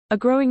A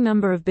growing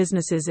number of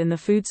businesses in the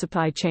food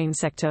supply chain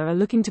sector are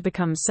looking to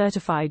become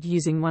certified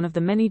using one of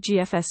the many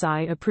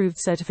GFSI-approved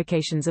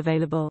certifications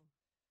available.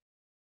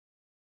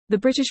 The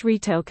British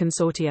Retail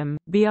Consortium,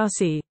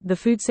 BRC, the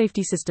Food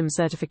Safety System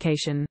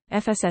Certification,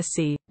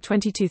 FSSC,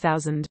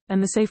 22000,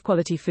 and the Safe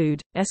Quality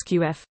Food,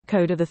 SQF,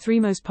 code are the three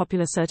most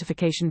popular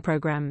certification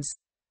programs.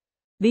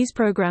 These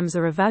programs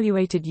are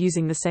evaluated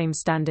using the same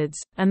standards,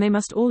 and they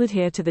must all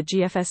adhere to the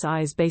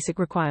GFSI's basic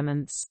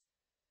requirements.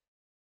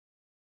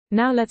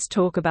 Now let's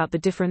talk about the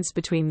difference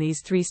between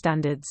these three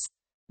standards.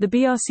 The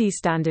BRC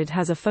standard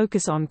has a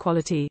focus on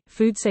quality,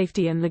 food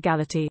safety and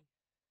legality.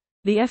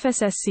 The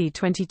FSSC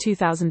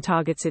 22000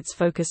 targets its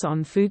focus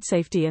on food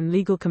safety and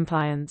legal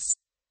compliance.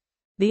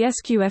 The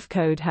SQF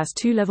code has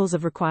two levels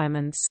of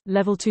requirements.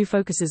 Level 2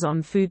 focuses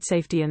on food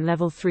safety and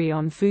Level 3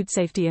 on food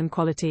safety and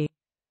quality.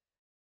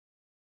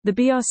 The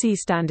BRC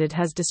standard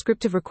has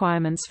descriptive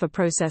requirements for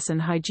process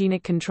and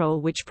hygienic control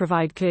which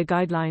provide clear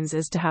guidelines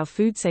as to how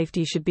food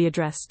safety should be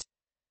addressed.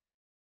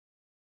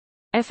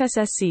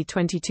 FSSC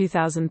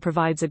 22000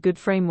 provides a good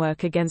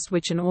framework against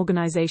which an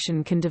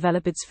organization can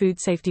develop its food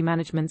safety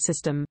management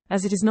system,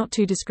 as it is not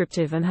too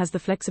descriptive and has the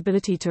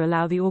flexibility to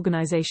allow the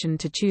organization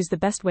to choose the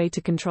best way to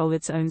control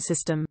its own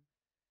system.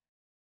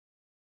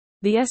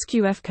 The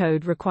SQF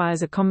code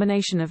requires a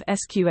combination of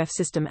SQF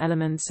system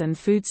elements and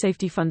food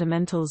safety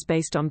fundamentals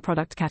based on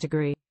product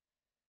category.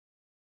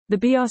 The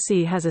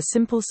BRC has a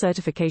simple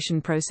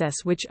certification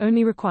process which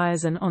only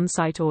requires an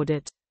on-site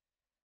audit.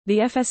 The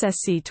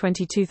FSSC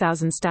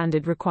 22000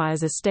 standard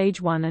requires a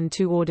Stage 1 and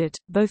 2 audit,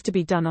 both to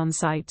be done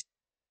on-site.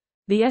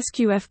 The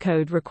SQF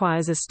code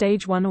requires a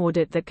Stage 1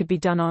 audit that could be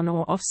done on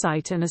or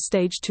off-site and a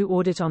Stage 2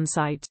 audit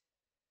on-site.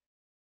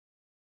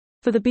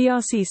 For the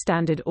BRC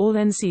standard, all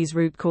NC's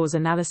root cause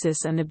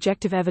analysis and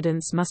objective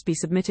evidence must be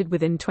submitted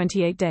within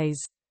 28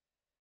 days.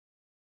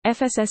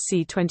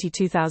 FSSC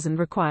 22000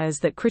 requires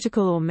that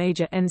critical or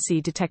major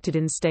NC detected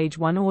in Stage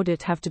 1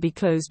 audit have to be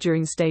closed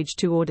during Stage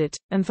 2 audit,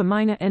 and for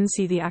minor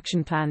NC the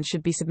action plan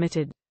should be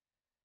submitted.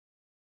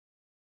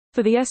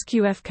 For the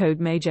SQF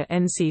code, major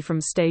NC from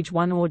Stage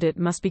 1 audit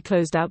must be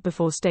closed out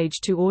before Stage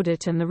 2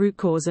 audit, and the root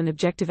cause and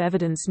objective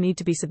evidence need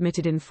to be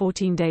submitted in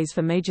 14 days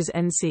for majors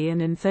NC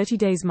and in 30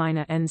 days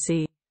minor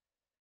NC.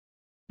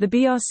 The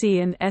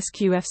BRC and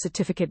SQF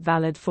certificate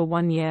valid for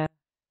 1 year.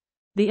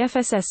 The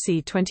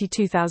FSSC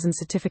 22000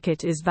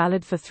 certificate is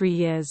valid for 3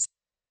 years.